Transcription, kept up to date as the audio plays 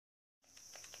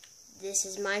This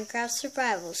is Minecraft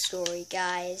Survival Story,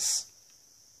 guys.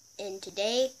 And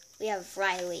today we have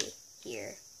Riley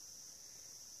here.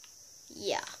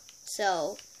 Yeah,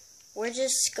 so we're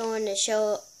just going to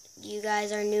show you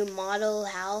guys our new model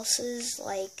houses.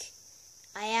 Like,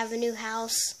 I have a new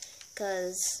house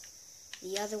because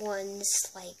the other ones,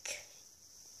 like,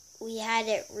 we had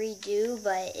it redo,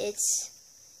 but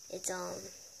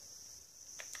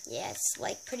yeah, it's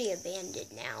like pretty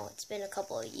abandoned now. It's been a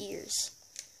couple of years.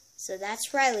 So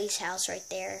that's Riley's house right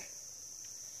there.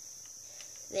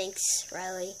 Thanks,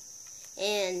 Riley.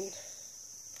 And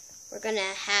we're gonna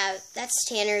have, that's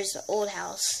Tanner's old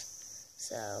house.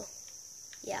 So,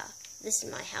 yeah, this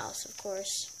is my house, of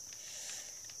course.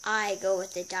 I go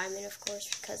with the diamond, of course,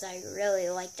 because I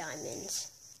really like diamonds.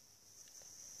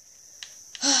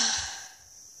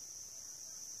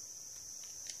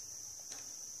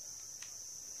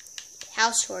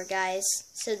 House tour, guys.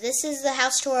 So this is the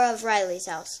house tour of Riley's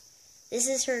house. This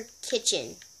is her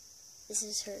kitchen. This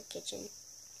is her kitchen.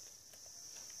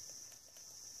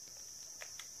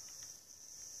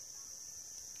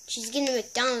 She's getting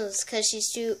McDonald's because she's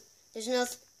too. There's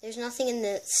nothing in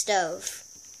the stove.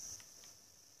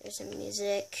 There's some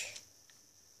music.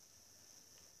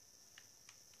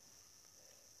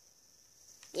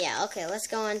 Yeah, okay, let's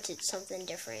go on to something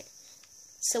different.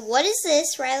 So what is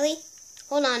this, Riley?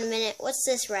 Hold on a minute. What's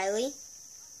this, Riley?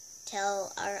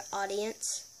 Tell our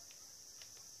audience.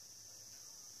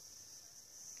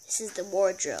 This is the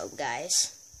wardrobe,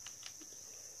 guys.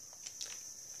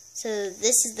 So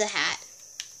this is the hat.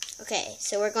 Okay,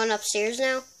 so we're going upstairs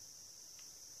now?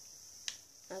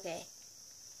 Okay.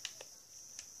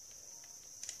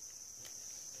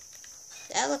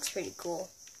 That looks pretty cool.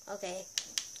 Okay.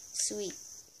 Sweet.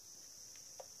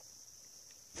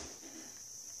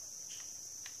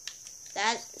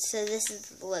 So this is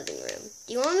the living room.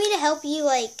 Do you want me to help you,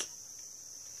 like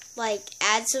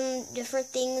add some different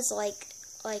things, like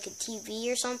a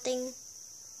TV or something?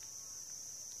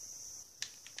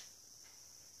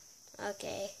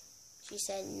 Okay. She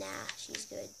said, nah, she's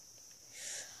good.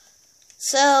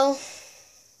 So,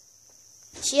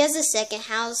 she has a second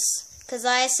house, because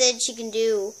I said she can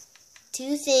do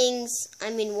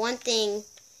one thing,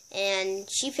 and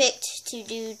she picked to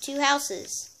do 2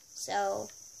 houses. So,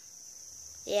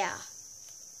 yeah.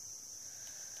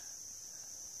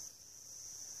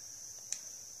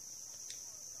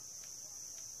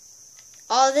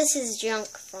 All this is junk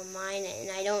from mine,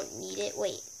 and I don't need it.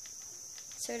 Wait.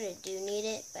 Sort of do need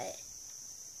it, but...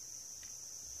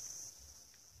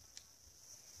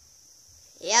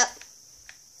 Yep.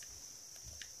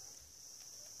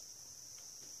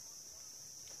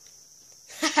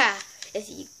 Haha. If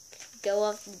you go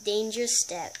up the dangerous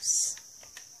steps.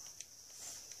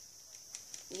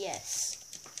 Yes.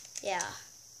 Yeah.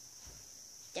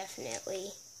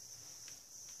 Definitely.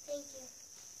 Thank you.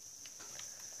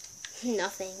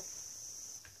 Nothing.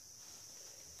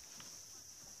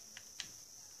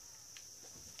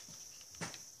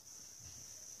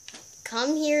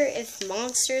 Come here if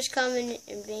monsters come and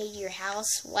invade your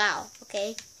house. Wow,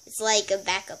 okay. It's like a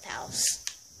backup house.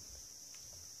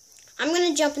 I'm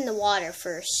gonna jump in the water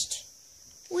first.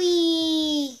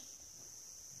 Whee!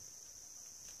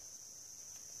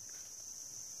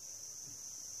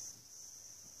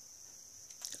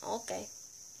 Okay.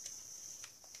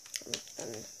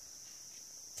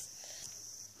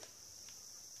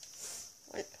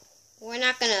 We're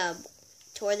not gonna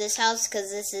tour this house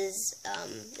because this is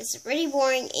pretty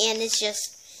boring, and it's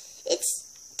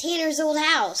Tanner's old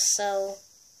house. So,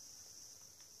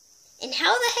 and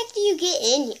how the heck do you get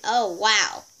in here? Oh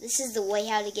wow, this is the way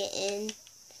how to get in.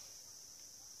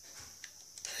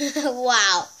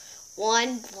 Wow,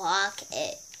 1 block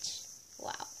edge.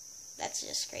 Wow, that's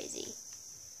just crazy.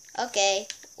 Okay,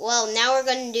 well now we're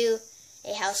gonna do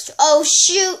a house tour. Oh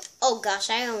shoot! Oh gosh,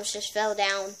 I almost just fell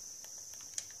down.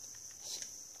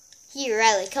 Here,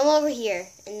 Riley, come over here,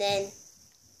 and then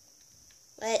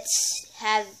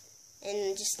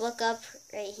and just look up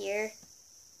right here,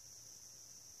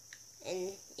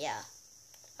 and yeah.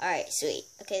 Alright, sweet.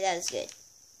 Okay, that was good.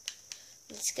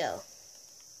 Let's go.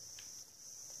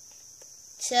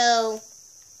 So,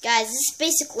 guys,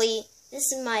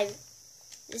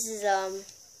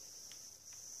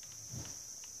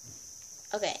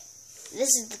 okay,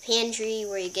 this is the pantry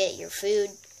where you get your food,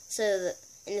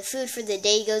 and the food for the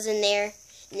day goes in there,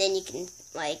 and then you can,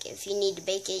 like, if you need to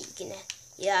bake it,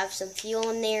 you have some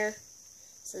fuel in there.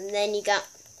 So then you got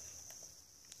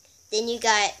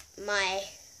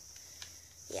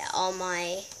all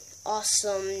my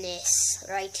awesomeness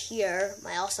right here,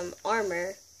 my awesome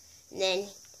armor, and then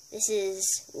this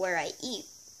is where I eat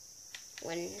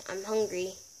when I'm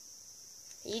hungry.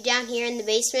 Are you down here in the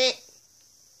basement?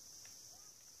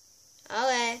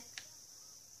 Okay.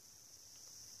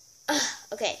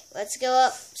 Okay, let's go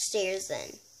upstairs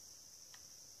then.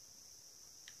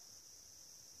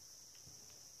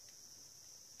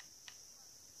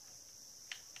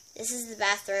 This is the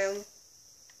bathroom.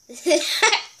 This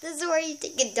is where you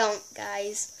take a dump,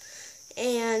 guys.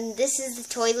 And this is the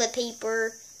toilet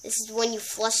paper. This is when you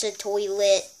flush a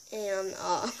toilet. And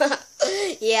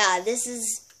yeah, this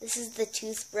is the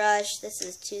toothbrush. This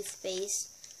is toothpaste.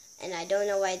 And I don't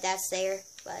know why that's there,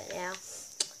 but yeah.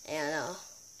 And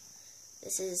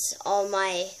this is all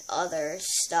my other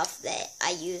stuff that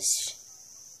I used.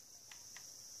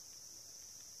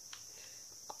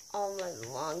 All my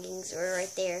belongings were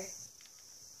right there.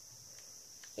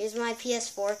 Here's my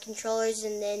PS4 controllers,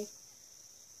 and then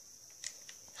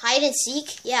hide and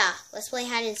seek? Yeah, let's play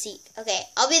hide and seek. Okay,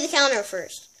 I'll be the counter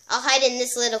first. I'll hide in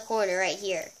this little corner right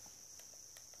here.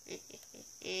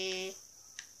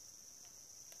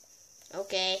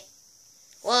 Okay.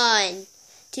 1,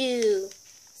 2,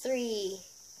 3,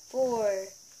 4,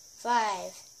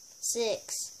 5,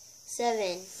 6,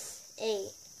 7,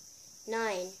 8,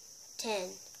 9, 10,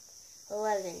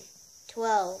 11,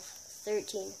 12,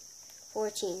 13,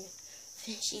 14.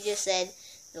 She just said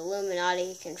the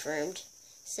Illuminati confirmed.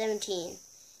 17,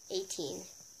 18,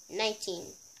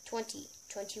 19, 20,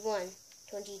 21,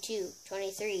 22,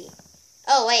 23.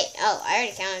 Oh, wait. Oh, I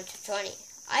already counted to 20.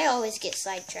 I always get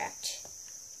sidetracked.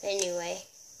 Anyway.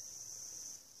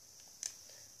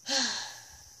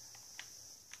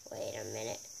 Wait a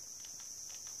minute.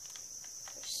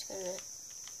 I'm just gonna...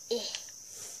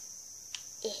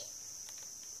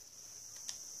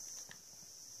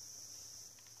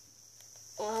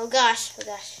 Oh gosh, oh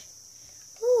gosh.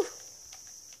 Whew.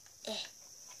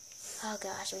 Oh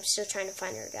gosh, I'm still trying to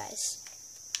find her, guys.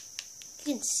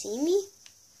 You can see me?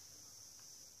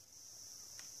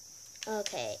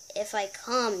 Okay, if I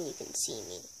come, you can see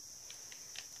me.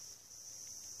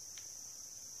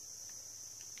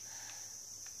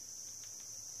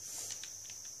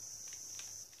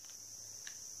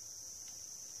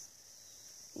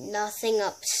 Nothing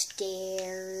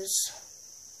upstairs.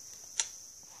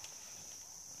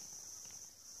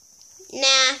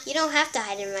 Nah, you don't have to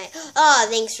hide in my... Oh,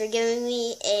 thanks for giving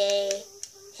me a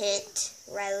hint,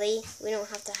 Riley. We don't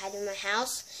have to hide in my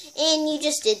house. And you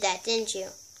just did that, didn't you?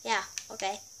 Yeah,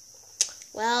 okay.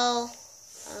 Well,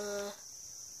 I'm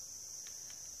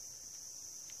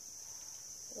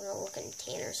gonna look in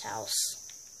Tanner's house.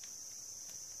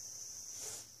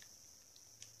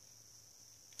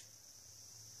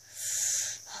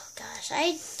 Oh gosh,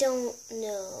 I don't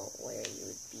know where you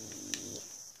would be.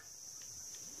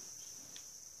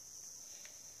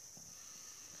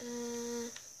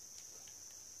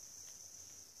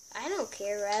 I don't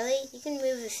care, Riley. You can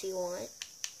move if you want.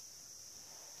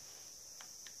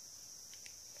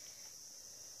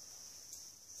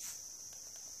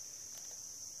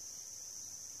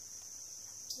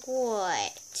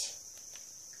 What?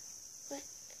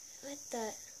 What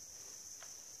the?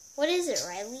 What is it,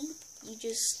 Riley? You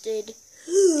just did.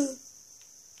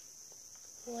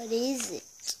 What is it?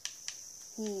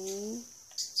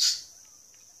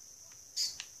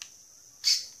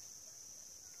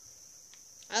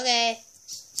 Okay.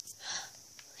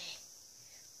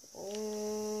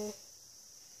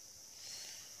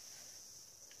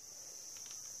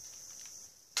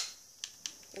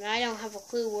 And I don't have a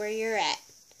clue where you're at.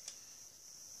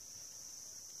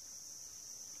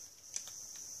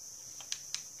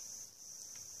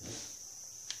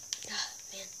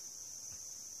 Man.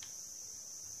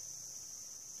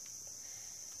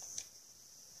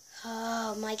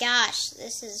 Oh my gosh,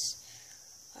 this is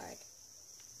hard.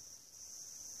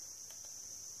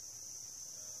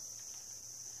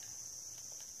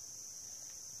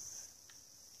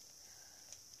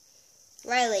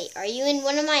 Riley, are you in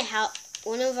one of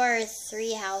our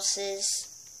 3 houses?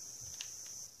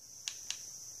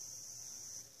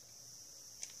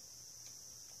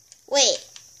 Wait.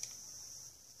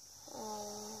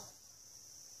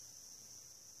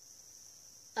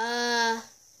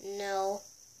 No.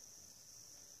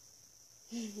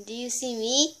 Do you see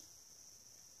me?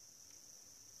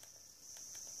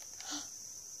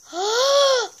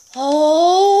 Oh,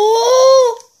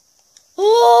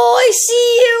 I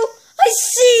see you. I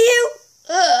see you.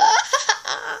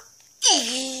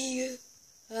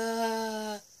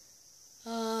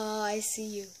 I see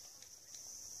you.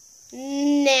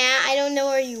 Nah, I don't know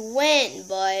where you went,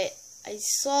 but I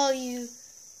saw you,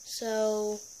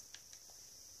 so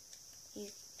you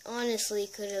honestly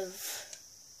could have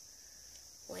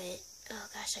went. Oh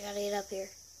gosh, I gotta get up here.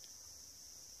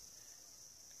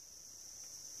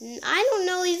 I don't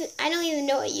know even. I don't even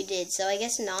know what you did. So I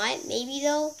guess not. Maybe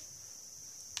though.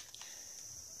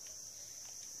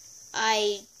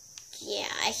 Yeah,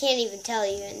 I can't even tell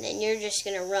you, and then you're just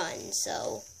gonna run.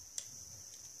 So.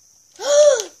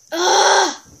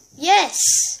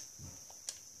 Yes.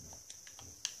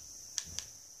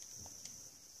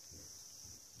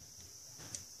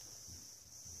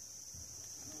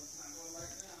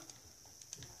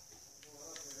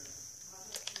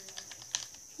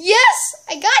 Yes,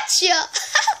 I got you.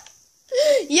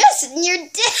 Yes, and you're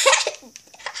dead.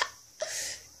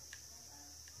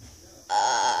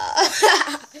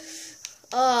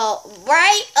 Oh,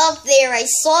 right up there. I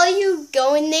saw you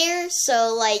going there,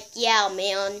 so like, yeah,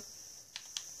 man.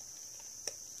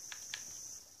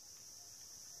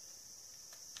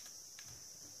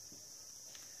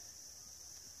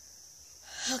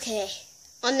 Okay,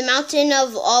 on the mountain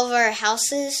of all of our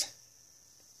houses.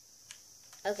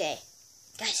 Okay,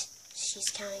 guys, she's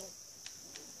counting.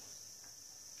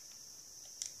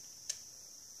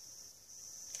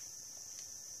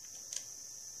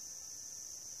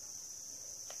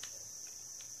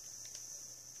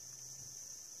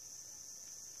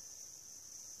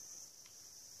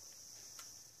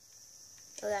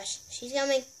 Oh gosh, she's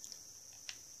coming.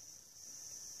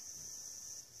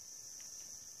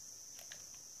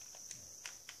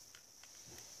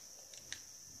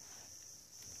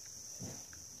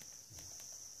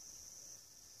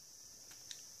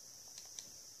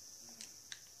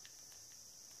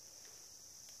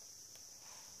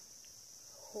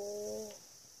 Oh.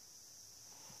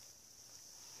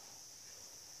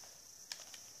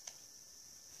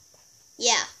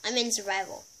 Yeah, I'm in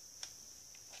survival.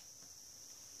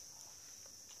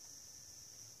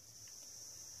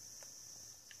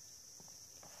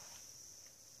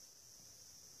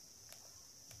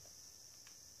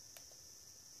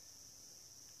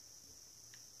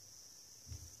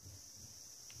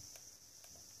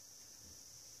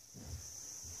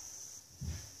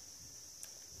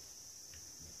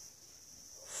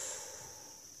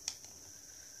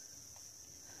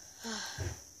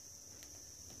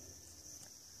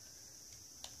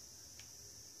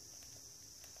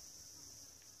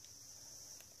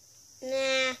 Nah,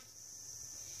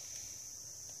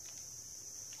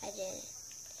 I didn't.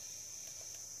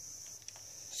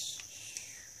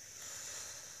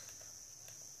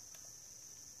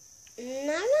 I'm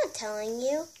not telling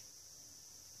you.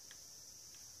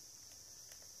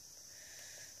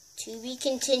 To be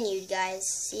continued, guys.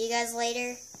 See you guys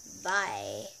later.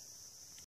 Bye.